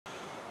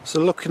So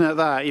looking at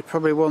that, you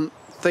probably wouldn't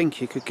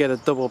think you could get a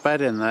double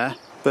bed in there,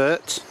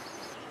 but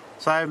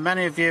so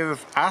many of you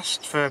have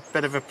asked for a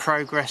bit of a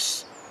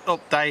progress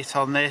update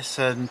on this,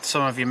 and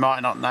some of you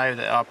might not know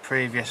that our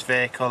previous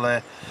vehicle,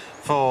 a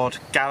Ford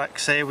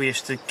Galaxy, we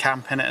used to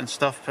camp in it and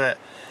stuff, but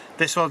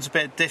this one's a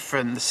bit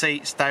different. The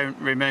seats don't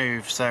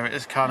remove, so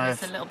it's kind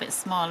of... It's a little bit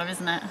smaller,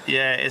 isn't it?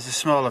 Yeah, it is a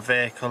smaller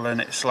vehicle, and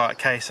it's like a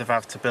case of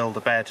having to build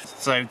a bed.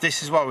 So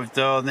this is what we've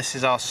done, this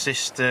is our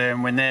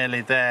system, we're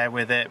nearly there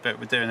with it, but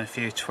we're doing a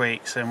few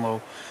tweaks, and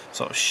we'll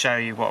sort of show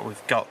you what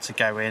we've got to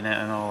go in it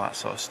and all that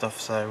sort of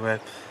stuff. So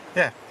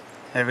yeah,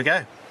 here we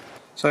go.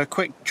 So a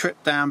quick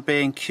trip down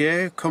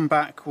B&Q, come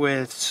back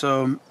with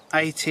some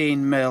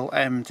 18mm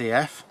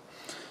MDF.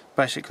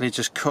 Basically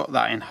just cut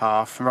that in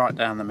half, right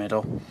down the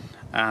middle,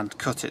 and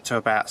cut it to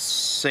about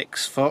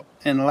 6 foot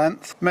in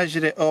length.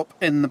 Measured it up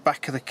in the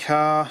back of the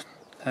car,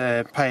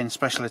 paying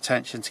special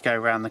attention to go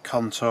around the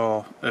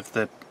contour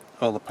of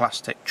all the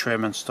plastic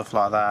trim and stuff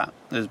like that.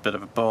 There's a bit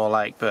of a ball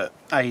ache, but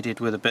aided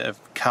with a bit of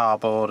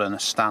cardboard and a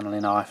Stanley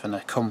knife and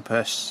a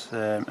compass,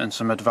 and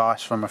some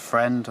advice from a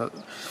friend,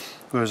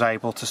 we was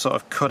able to sort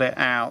of cut it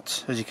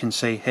out, as you can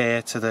see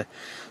here, to the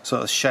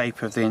sort of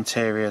shape of the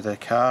interior of the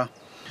car.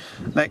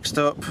 Next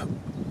up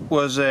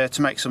was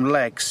to make some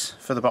legs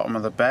for the bottom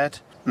of the bed.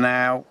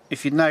 Now,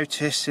 if you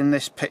notice in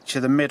this picture,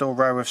 the middle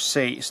row of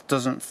seats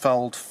doesn't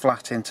fold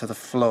flat into the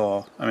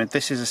floor. I mean,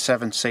 this is a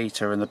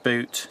 7-seater, and the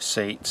boot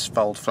seats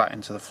fold flat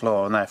into the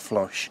floor and they're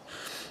flush,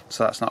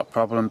 so that's not a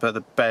problem, but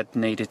the bed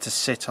needed to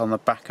sit on the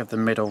back of the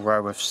middle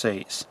row of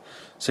seats.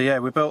 So yeah,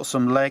 we built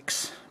some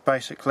legs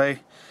basically.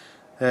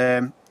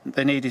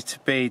 They needed to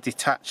be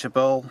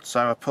detachable,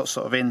 so I put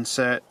sort of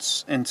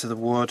inserts into the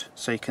wood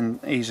so you can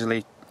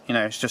easily, you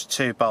know, it's just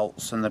 2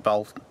 bolts and the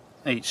bolt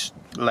each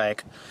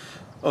leg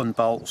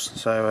unbolts,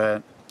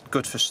 so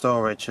good for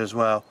storage as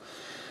well.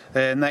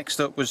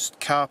 Next up was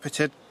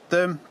carpeted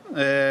them.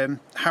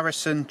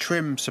 Harrison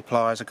Trim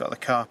Supplies I got the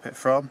carpet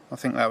from. I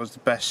think that was the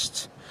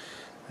best.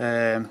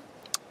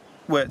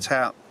 Worked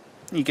out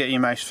you get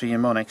your most for your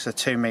money, because a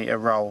 2-metre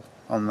roll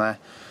on there.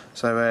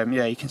 So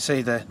yeah, you can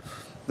see the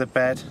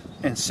bed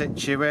in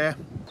situ here.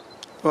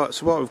 Right,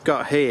 so what we've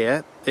got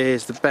here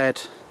is the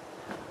bed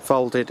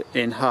folded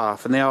in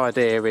half, and the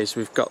idea is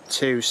we've got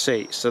 2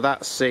 seats, so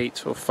that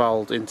seat will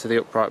fold into the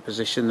upright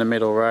position, the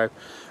middle row,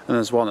 and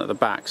there's one at the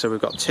back, so we've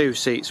got 2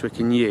 seats we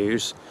can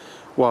use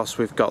whilst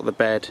we've got the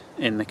bed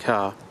in the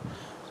car,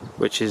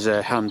 which is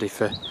handy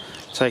for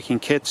taking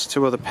kids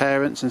to other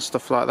parents and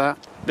stuff like that.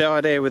 The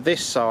idea with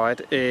this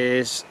side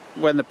is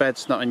when the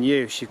bed's not in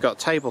use, you've got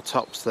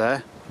tabletops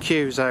there.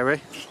 Cue,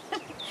 Zoe.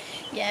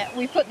 Yeah,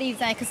 we put these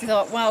there because we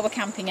thought while we're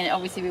camping in it,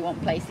 obviously we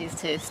want places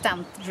to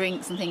stand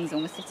drinks and things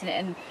when we're sitting in it,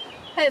 and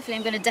hopefully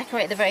I'm going to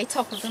decorate the very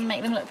top of them,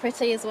 make them look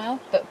pretty as well,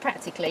 but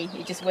practically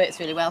it just works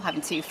really well having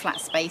 2 flat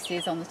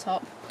spaces on the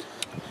top.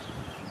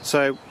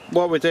 So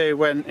what we do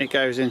when it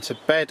goes into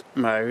bed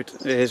mode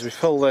is we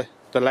pull the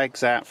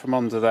legs out from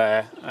under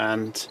there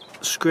and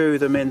screw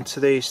them into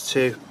these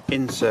 2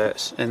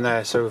 inserts in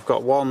there, so we've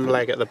got 1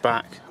 leg at the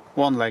back,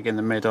 1 leg in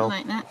the middle.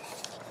 Like that.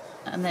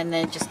 And then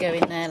they just go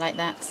in there like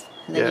that.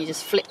 And then you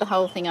just flip the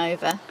whole thing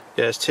over. Yeah,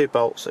 there's 2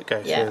 bolts that go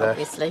through there. Yeah,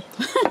 obviously.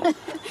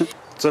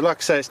 So like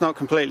I say, it's not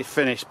completely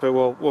finished, but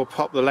we'll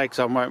pop the legs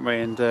on, won't we?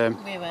 And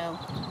we will.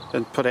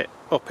 And put it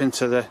up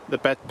into the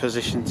bed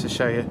position to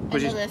show you.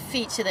 Another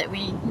feature that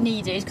we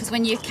needed, because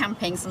when you're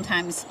camping,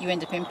 sometimes you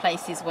end up in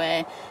places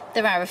where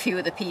there are a few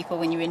other people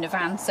when you're in a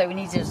van, so we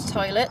needed a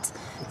toilet.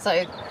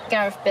 So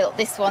Gareth built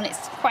this one.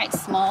 It's quite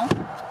small.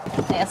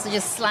 It has to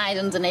just slide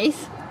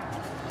underneath.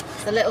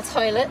 It's a little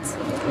toilet.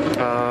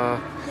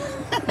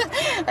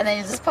 And then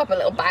you just pop a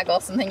little bag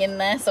or something in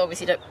there, so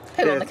obviously you don't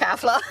poo on the car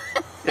floor.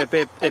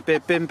 It'd be a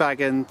bin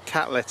bag and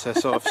cat litter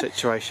sort of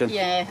situation.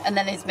 Yeah, and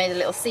then it's made a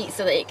little seat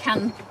so that it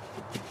can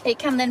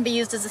then be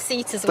used as a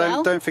seat as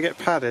well. Don't forget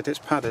padded, it's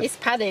padded. It's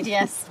padded,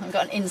 yes. I've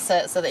got an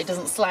insert so that it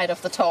doesn't slide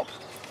off the top.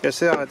 Yes,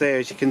 the idea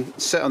is you can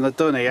sit on the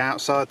dunny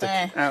outside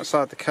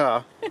the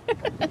car.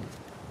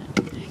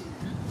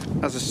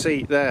 As a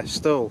seat there,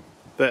 stool.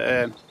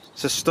 But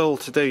it's a stool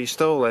to do your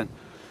stooling.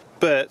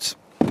 But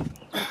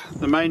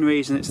the main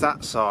reason it's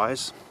that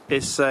size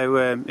is so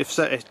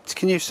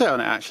can you sit on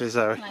it actually,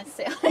 Zoe? Can I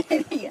sit on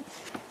it? Yeah.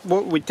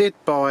 What we did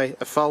buy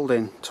a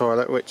folding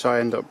toilet, which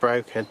I ended up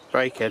breaking.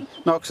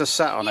 Not because I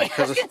sat on it,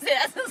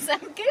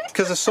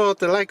 because I sawed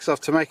the legs off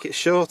to make it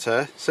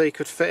shorter so you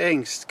could fit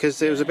in,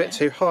 because it was a bit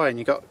too high and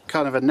you got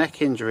kind of a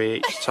neck injury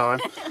each time.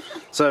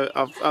 So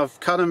I've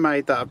kind of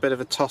made that a bit of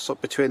a toss-up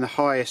between the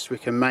highest we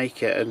can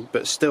make it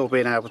but still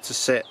being able to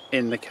sit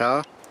in the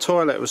car.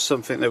 Toilet was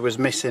something that was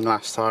missing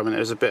last time, and it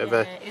was a bit of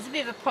a... It was a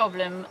bit of a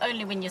problem,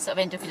 only when you sort of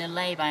end up in a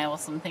lay-by or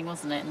something,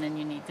 wasn't it? And then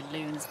you need the loo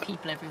and there's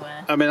people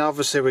everywhere. I mean,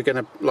 obviously we're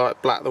going to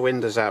like black the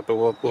windows out, but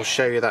we'll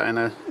show you that in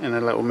a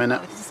little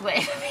minute. We're just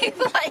waiting for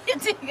people like you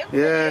doing it.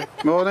 Yeah,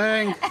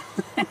 morning!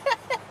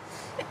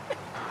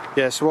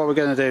 Yeah, so what we're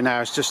going to do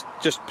now is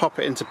just pop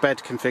it into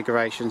bed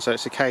configuration, so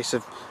it's a case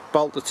of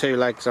bolt the 2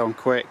 legs on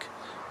quick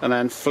and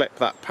then flip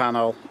that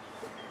panel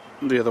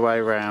the other way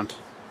around.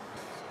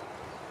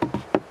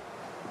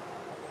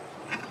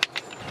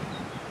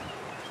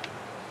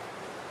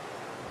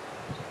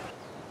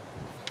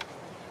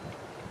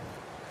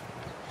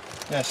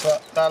 Yeah, so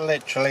that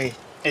literally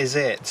is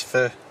it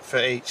for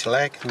each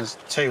leg. There's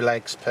 2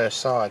 legs per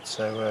side,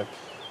 so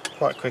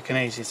quite quick and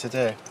easy to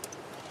do.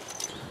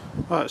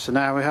 Right, so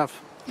now we have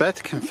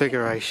bed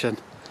configuration.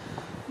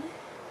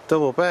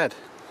 Double bed.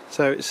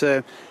 So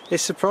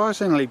it's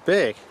surprisingly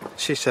big,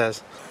 she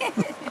says.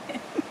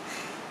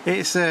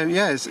 It's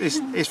yeah,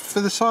 it's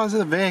for the size of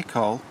the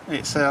vehicle.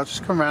 It's I'll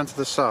just come around to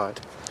the side.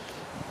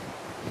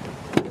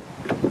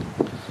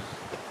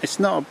 It's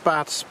not a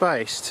bad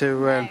space to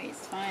no,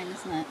 it's fine,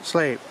 isn't it?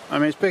 sleep. I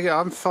mean, it's big.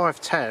 I'm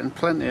 5'10",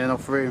 plenty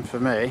enough room for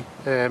me.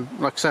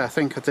 Like I say, I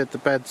think I did the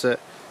beds at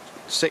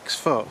 6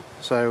 foot,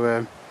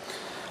 so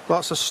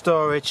lots of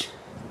storage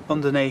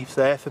underneath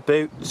there for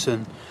boots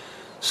and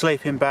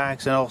sleeping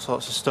bags and all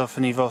sorts of stuff.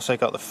 And you've also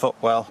got the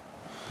footwell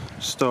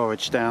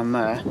storage down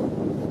there.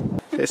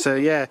 So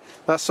yeah,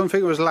 that's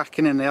something that was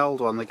lacking in the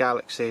old one, the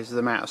Galaxy, is the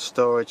amount of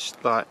storage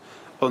like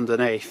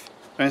underneath.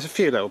 I mean, there's a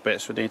few little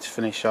bits we need to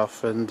finish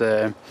off, and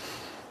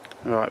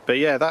right, but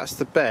yeah, that's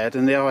the bed,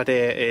 and the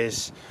idea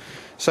is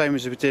same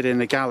as we did in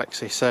the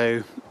Galaxy.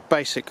 So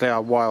basically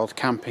our wild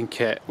camping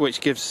kit,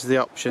 which gives us the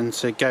option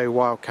to go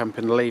wild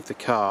camping, leave the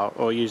car,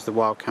 or use the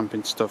wild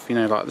camping stuff, you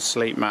know, like the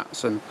sleep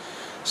mats and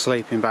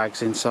sleeping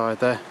bags inside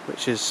there,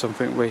 which is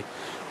something we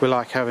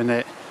like, having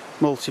it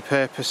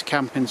multi-purpose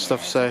camping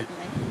stuff. So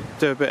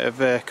do a bit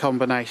of a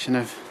combination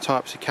of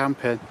types of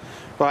camping.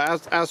 Right,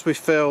 as we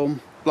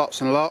film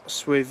lots and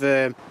lots, we've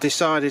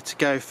decided to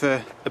go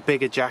for a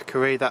bigger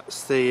Jackery.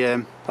 That's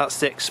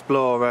the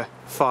Explorer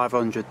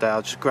 500 there.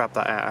 I'll just grab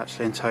that out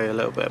actually and tell you a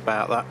little bit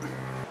about that.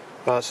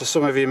 Right, so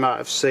some of you might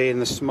have seen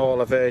the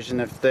smaller version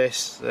of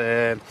this.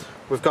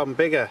 We've gone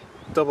bigger,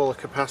 double the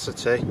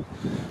capacity.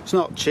 It's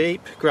not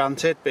cheap,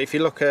 granted, but if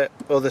you look at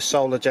other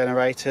solar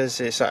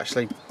generators, it's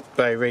actually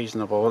very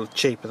reasonable,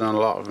 cheaper than a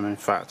lot of them in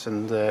fact,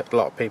 and a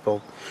lot of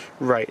people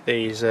rate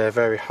these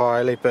very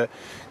highly. But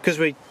because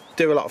we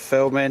do a lot of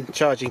filming,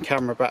 charging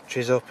camera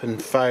batteries up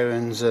and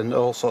phones and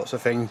all sorts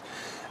of things,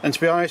 and to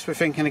be honest, we're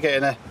thinking of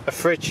getting a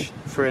fridge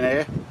for in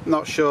here.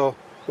 Not sure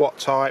what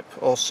type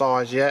or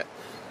size yet,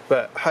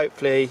 but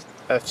hopefully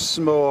a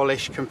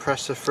smallish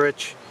compressor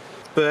fridge.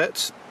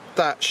 But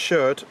that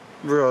should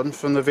run,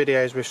 from the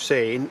videos we've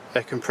seen,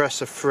 a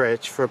compressor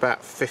fridge for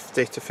about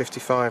 50 to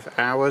 55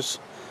 hours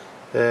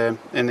in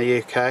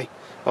the UK.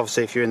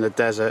 Obviously if you're in the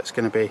desert it's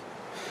going to be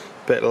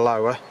a bit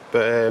lower,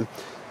 but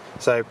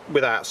so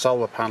without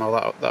solar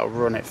panel that'll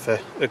run it for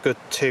a good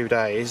 2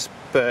 days.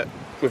 But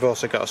we've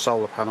also got a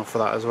solar panel for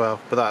that as well.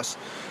 But that's,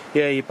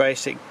 yeah, your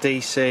basic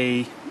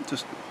DC.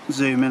 Just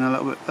zoom in a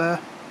little bit there.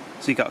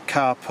 So you've got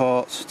car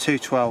ports, 2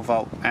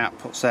 12-volt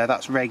outputs there.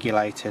 That's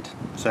regulated,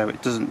 so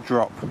it doesn't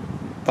drop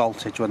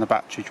voltage when the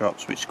battery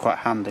drops, which is quite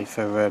handy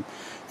for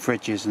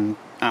fridges and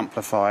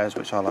amplifiers,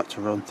 which I like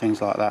to run,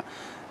 things like that.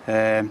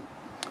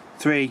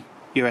 3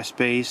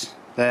 USBs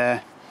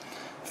there,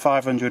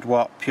 500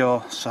 watt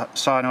pure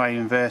sine wave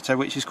inverter,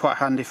 which is quite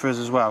handy for us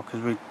as well, because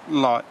we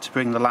like to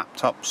bring the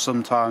laptop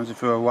sometimes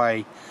if we're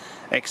away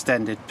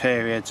extended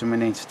periods and we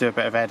need to do a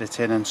bit of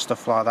editing and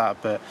stuff like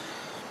that. But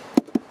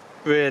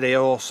really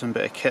awesome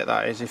bit of kit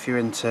that is. If you're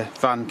into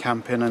van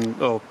camping and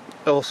or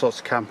all sorts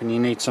of camping, you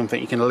need something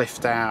you can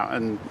lift out,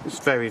 and it's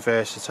very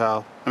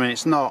versatile. I mean,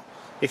 it's not,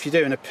 if you're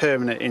doing a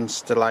permanent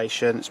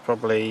installation, it's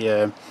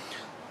probably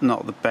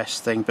not the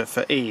best thing, but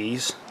for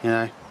ease, you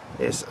know,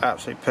 it's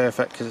absolutely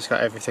perfect because it's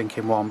got everything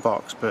in one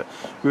box. But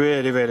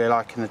really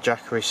liking the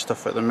Jackery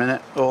stuff at the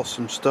minute.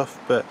 Awesome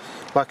stuff. But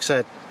like I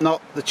said,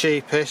 not the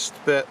cheapest,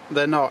 but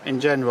they're not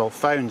in general.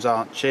 Phones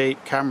aren't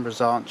cheap,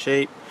 cameras aren't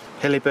cheap,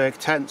 Hillyberg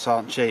tents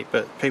aren't cheap,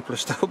 but people are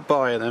still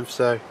buying them,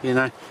 so you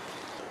know.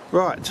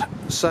 Right,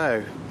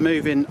 so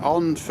moving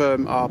on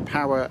from our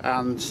power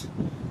and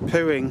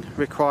pooing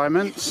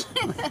requirements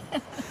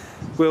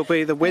will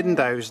be the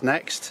windows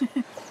next.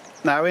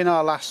 Now, in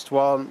our last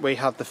one we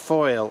had the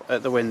foil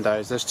at the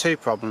windows. There's 2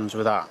 problems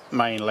with that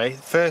mainly.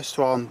 The first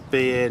one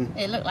being,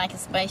 it looked like a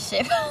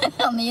spaceship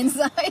on the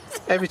inside.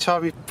 Every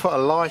time you put a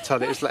light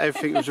on it, was like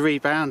everything was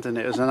rebounding.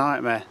 It was a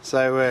nightmare.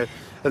 So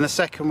and the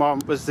second one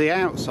was the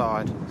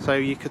outside, so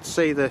you could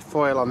see the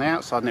foil on the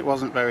outside and it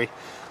wasn't very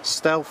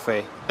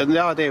stealthy. And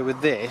the idea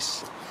with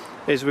this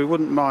is we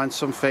wouldn't mind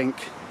something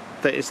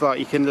that is like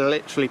you can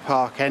literally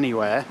park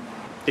anywhere.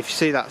 If you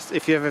see that,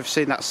 if you've ever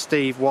seen that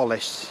Steve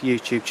Wallace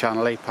YouTube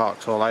channel, he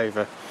parks all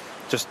over,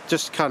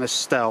 just kind of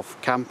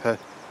stealth camper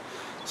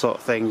sort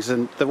of things.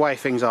 And the way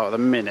things are at the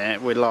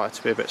minute, we'd like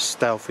to be a bit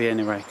stealthy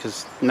anyway,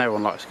 because no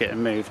one likes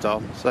getting moved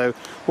on. So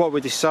what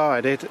we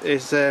decided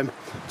is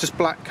just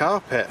black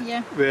carpet.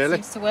 Yeah, really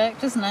seems to work,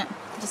 doesn't it?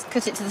 Just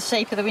cut it to the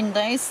shape of the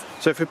windows.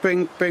 So if we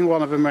bring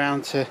one of them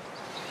round to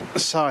the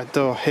side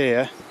door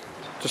here,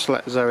 just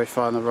let Zoe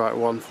find the right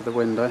one for the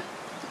window.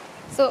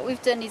 So what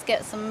we've done is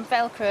get some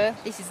Velcro.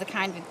 This is the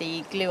kind with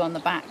the glue on the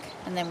back,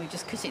 and then we've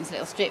just cut it into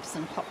little strips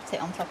and popped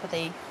it on top of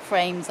the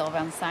frames all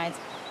around the sides,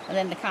 and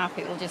then the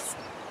carpet will just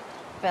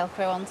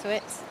Velcro onto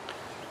it.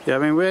 Yeah, I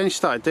mean, we only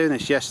started doing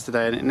this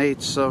yesterday and it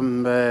needs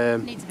some...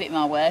 needs a bit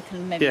more work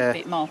and maybe a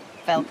bit more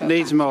Velcro.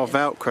 Needs more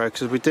Velcro,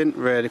 because we didn't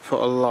really put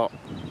a lot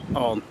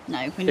on.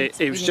 No, we need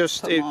to, it was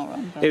just it, more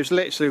on, it was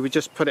literally we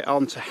just put it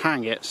on to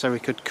hang it so we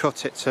could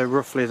cut it to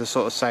roughly the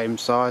sort of same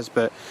size,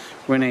 but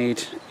we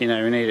need, you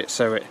know, we need it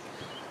so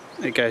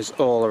it goes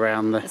all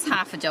around the... It's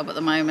half a job at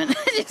the moment,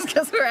 just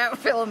because we're out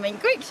filming.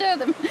 Quick, show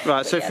them.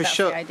 Right, so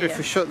yeah, if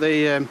we shut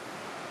the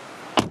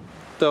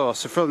door,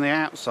 so from the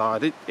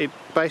outside it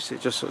basically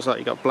just looks like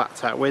you've got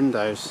blacked out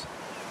windows.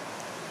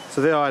 So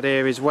the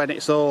idea is when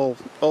it's all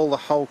the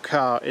whole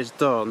car is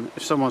done,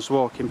 if someone's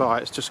walking by,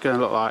 it's just going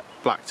to look like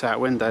blacked out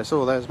windows.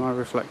 Oh, there's my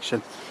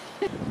reflection.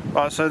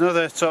 Right, so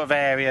another sort of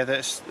area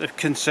that's of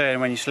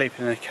concern when you're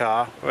sleeping in a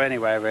car, or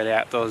anywhere really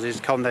outdoors, is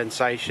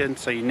condensation,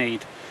 so you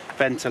need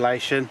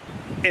ventilation.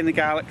 In the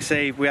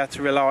Galaxy we had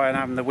to rely on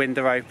having the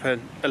window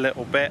open a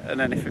little bit, and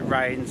then if it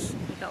rains...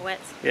 It got wet.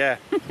 Yeah.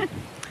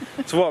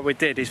 So what we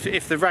did is,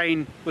 if the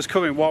rain was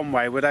coming one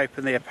way, we'd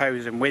open the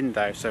opposing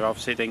window, so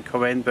obviously it didn't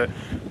come in, but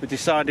we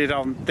decided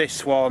on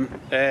this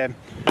one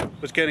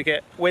was going to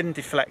get wind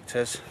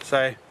deflectors,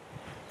 so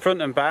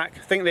front and back.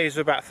 I think these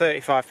were about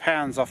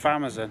 £35 off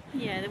Amazon.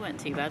 Yeah, they weren't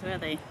too bad, were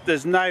they?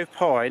 There's no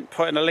point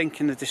putting a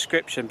link in the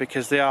description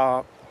because they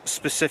are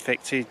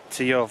specific to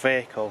your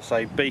vehicle,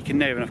 so but you can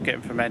near enough get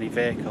them from any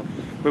vehicle.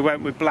 We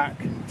went with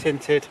black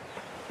tinted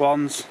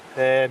ones.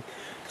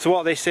 So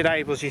what this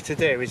enables you to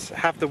do is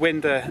have the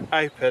window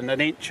open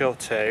an inch or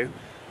two,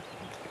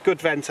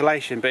 good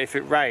ventilation, but if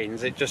it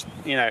rains it just,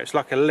 you know, it's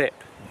like a lip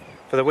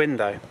for the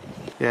window.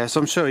 Yeah,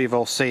 so I'm sure you've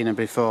all seen them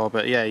before,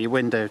 but yeah, your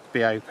window would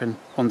be open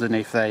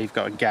underneath there, you've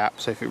got a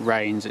gap, so if it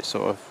rains it's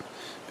sort of,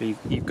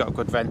 you've got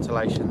good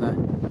ventilation there.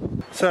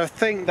 So I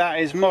think that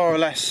is more or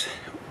less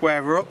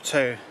where we're up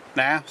to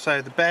now.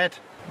 So the bed,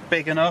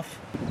 big enough,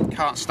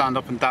 can't stand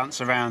up and dance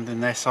around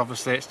in this,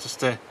 obviously it's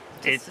just a...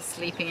 It's just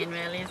sleeping in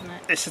really, isn't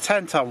it? It's a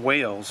tent on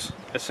wheels,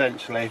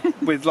 essentially,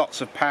 with lots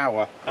of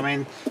power. I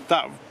mean,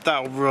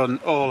 that'll run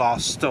all our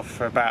stuff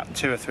for about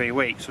 2 or 3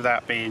 weeks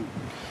without being,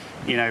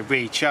 you know,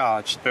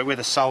 recharged. But with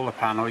a solar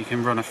panel, you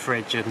can run a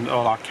fridge and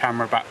all our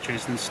camera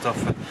batteries and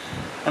stuff.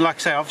 And like I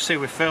say, obviously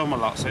we film a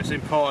lot, so it's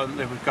important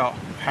that we've got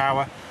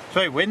power. It's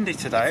very windy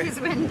today. It is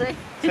windy.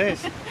 It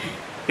is.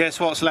 Yes,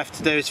 what's left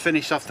to do is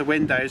finish off the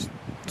windows.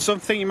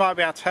 Something you might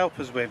be able to help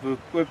us with.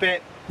 We're a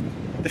bit...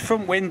 The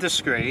front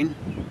windscreen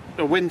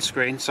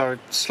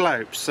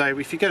slopes, so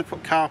if you're going to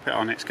put carpet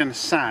on it's going to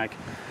sag.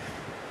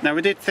 Now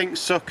we did think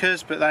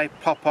suckers, but they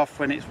pop off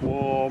when it's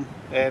warm,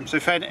 so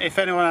if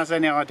anyone has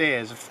any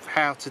ideas of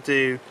how to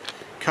do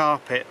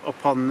carpet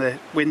up on the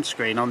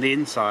windscreen on the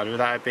inside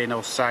without it being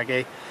all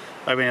saggy,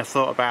 I mean, I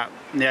thought about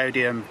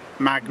neodymium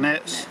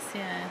magnets,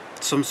 yeah.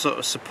 Some sort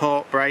of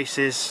support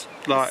braces.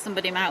 Like,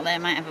 somebody out there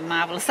might have a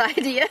marvellous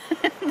idea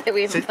that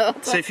we haven't thought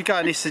of. So if you've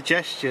got any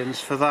suggestions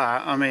for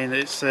that, I mean,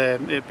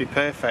 it'd be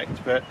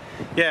perfect. But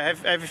yeah,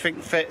 everything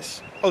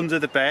fits under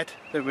the bed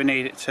that we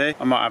need it to.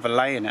 I might have a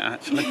lay in it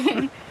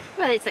actually.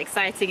 Well, it's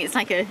exciting. It's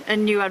like a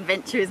new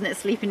adventure, isn't it?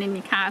 Sleeping in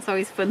your car. It's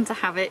always fun to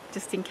have it,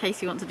 just in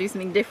case you want to do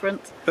something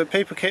different. But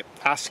people keep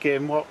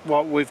asking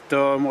what we've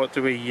done, what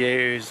do we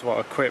use, what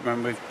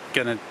equipment we're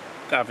gonna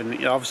have.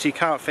 And obviously you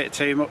can't fit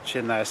too much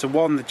in there. So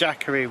the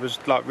Jackery was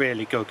like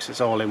really good because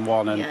it's all in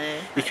one, and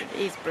yeah,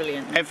 he's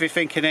brilliant.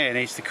 Everything in here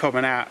needs to come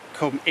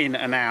in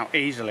and out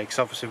easily, because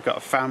obviously we've got a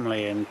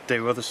family and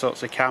do other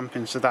sorts of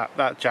camping. So that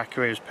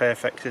Jackery was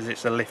perfect because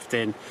it's a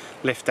lift-in,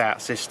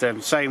 lift-out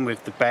system. Same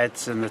with the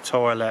beds and the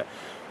toilet.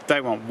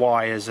 Don't want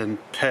wires and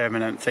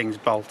permanent things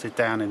bolted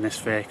down in this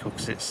vehicle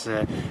because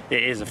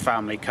it is a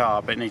family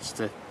car, but it needs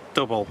to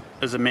double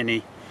as a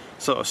mini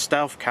sort of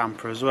stealth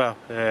camper as well.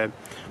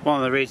 One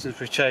of the reasons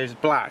we chose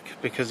black,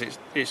 because it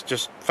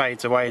just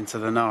fades away into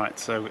the night,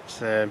 so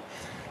it's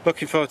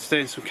looking forward to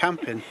doing some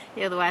camping.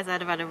 Yeah, otherwise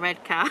I'd have had a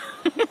red car.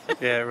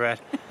 Yeah, red.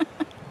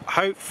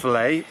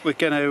 Hopefully we're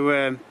going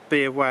to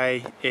be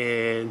away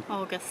in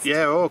August.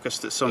 Yeah,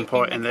 August at some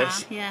point in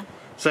this. Yeah.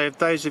 So if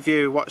those of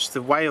you who watched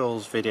the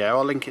Wales video,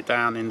 I'll link it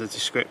down in the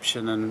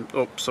description and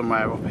up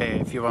somewhere up here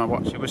if you want to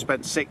watch it. We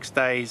spent 6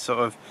 days sort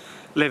of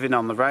living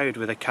on the road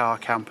with a car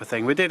camper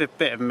thing. We did a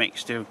bit of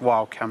mixture of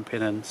wild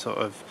camping and sort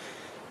of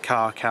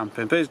car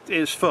camping, but it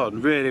was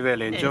fun. Really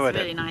enjoyed it. It was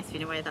really nice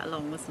being away that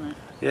long, wasn't it?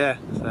 Yeah,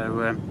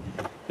 so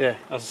yeah,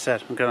 as I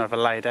said, I'm going to have a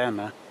lay down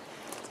now.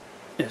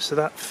 Yeah, so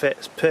that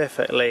fits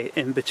perfectly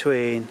in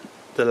between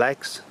the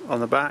legs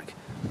on the back.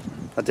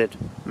 I did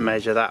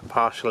measure that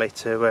partially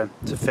to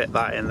fit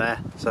that in there,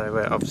 so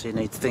obviously you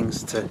need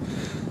things to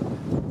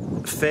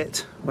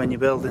fit when you're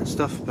building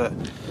stuff, but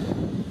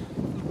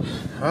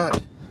right.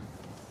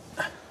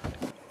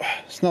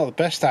 It's not the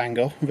best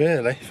angle,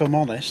 really, if I'm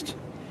honest.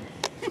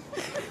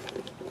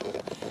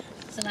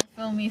 So I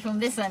film you from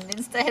this end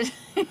instead.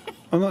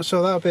 I'm not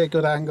sure that'll be a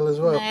good angle as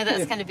well. No,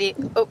 that's going to be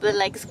up the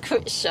legs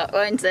cut shot,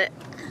 won't it?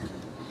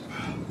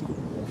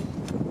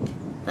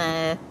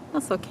 There,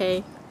 that's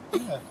okay.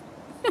 Yeah.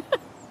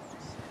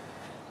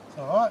 It's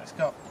alright,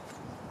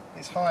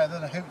 it's higher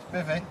than a hooped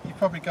bivvy. You've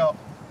probably got,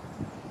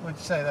 what would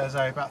you say there's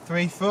about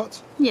 3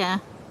 foot? Yeah.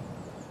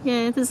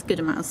 Yeah, there's a good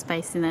amount of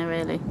space in there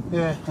really.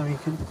 Yeah, I mean you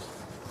can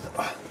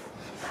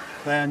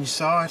lay on your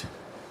side.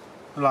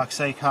 like I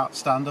say, you can't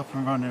stand up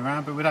and run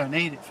around, but we don't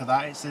need it for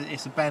that.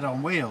 It's a bed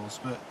on wheels,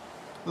 but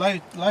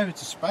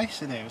loads of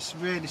space in here. It's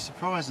really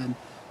surprising.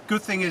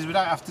 Good thing is we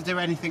don't have to do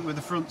anything with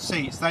the front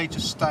seats. They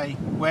just stay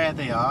where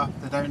they are.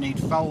 They don't need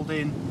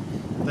folding.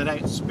 They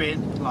don't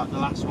spin like the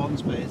last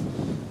ones, but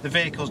the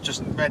vehicle's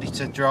just ready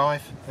to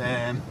drive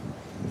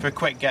for a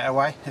quick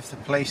getaway if the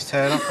police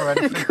turn up or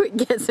anything. Quick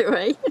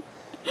getaway.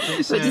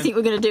 What do you think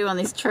we're going to do on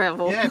this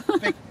travel? Yeah,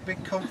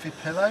 big comfy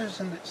pillows,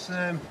 and it's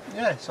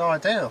yeah, it's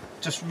ideal.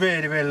 Just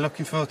really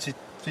looking forward to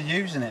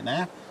using it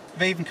now.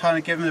 I've even kind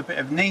of given a bit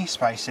of knee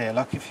space here.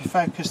 Look, if you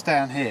focus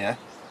down here,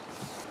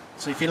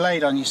 so if you're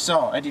laid on your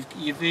side,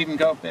 you've even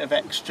got a bit of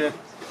extra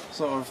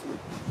sort of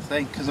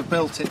thing, because I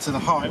built it to the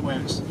height where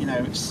it's, you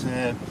know, it's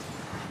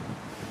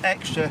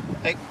extra,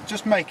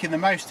 just making the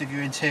most of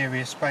your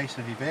interior space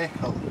of your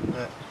vehicle.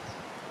 But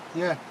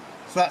yeah,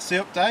 so that's the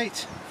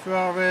update for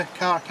our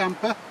car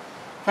camper.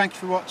 Thank you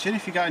for watching.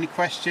 If you've got any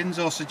questions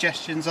or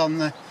suggestions on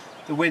the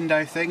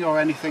window thing, or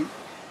anything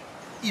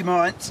you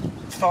might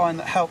find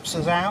that helps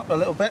us out a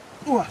little bit.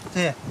 Oh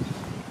dear.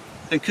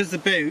 And because the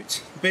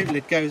boot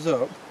lid goes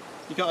up,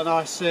 you've got a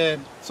nice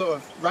sort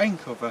of rain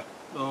cover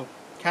or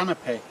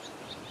canopy,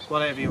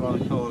 whatever you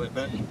want to call it.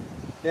 But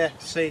yeah,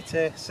 seat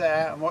here, sit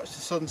out and watch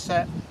the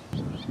sunset,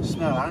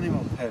 smell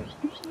animal poo.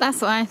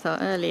 That's what I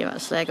thought earlier,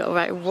 actually. I got a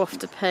right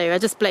waft of poo. I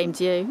just blamed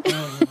you.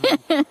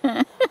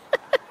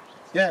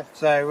 Yeah,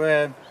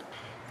 so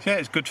yeah,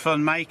 it's good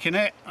fun making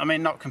it. I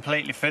mean, not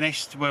completely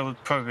finished. We'll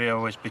probably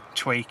always be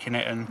tweaking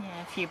it, and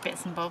Yeah, a few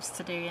bits and bobs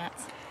to do yet.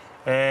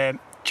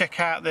 check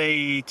out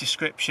the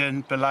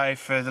description below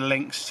for the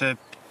links to,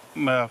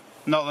 well,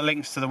 not the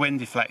links to the wind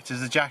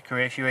deflectors, the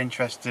Jackery, if you're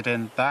interested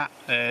in that.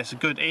 It is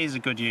a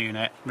good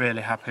unit.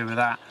 Really happy with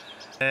that.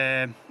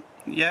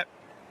 Yep.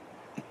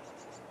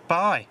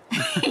 Bye.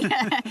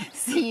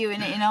 See you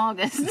in it in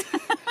August.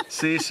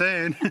 See you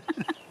soon.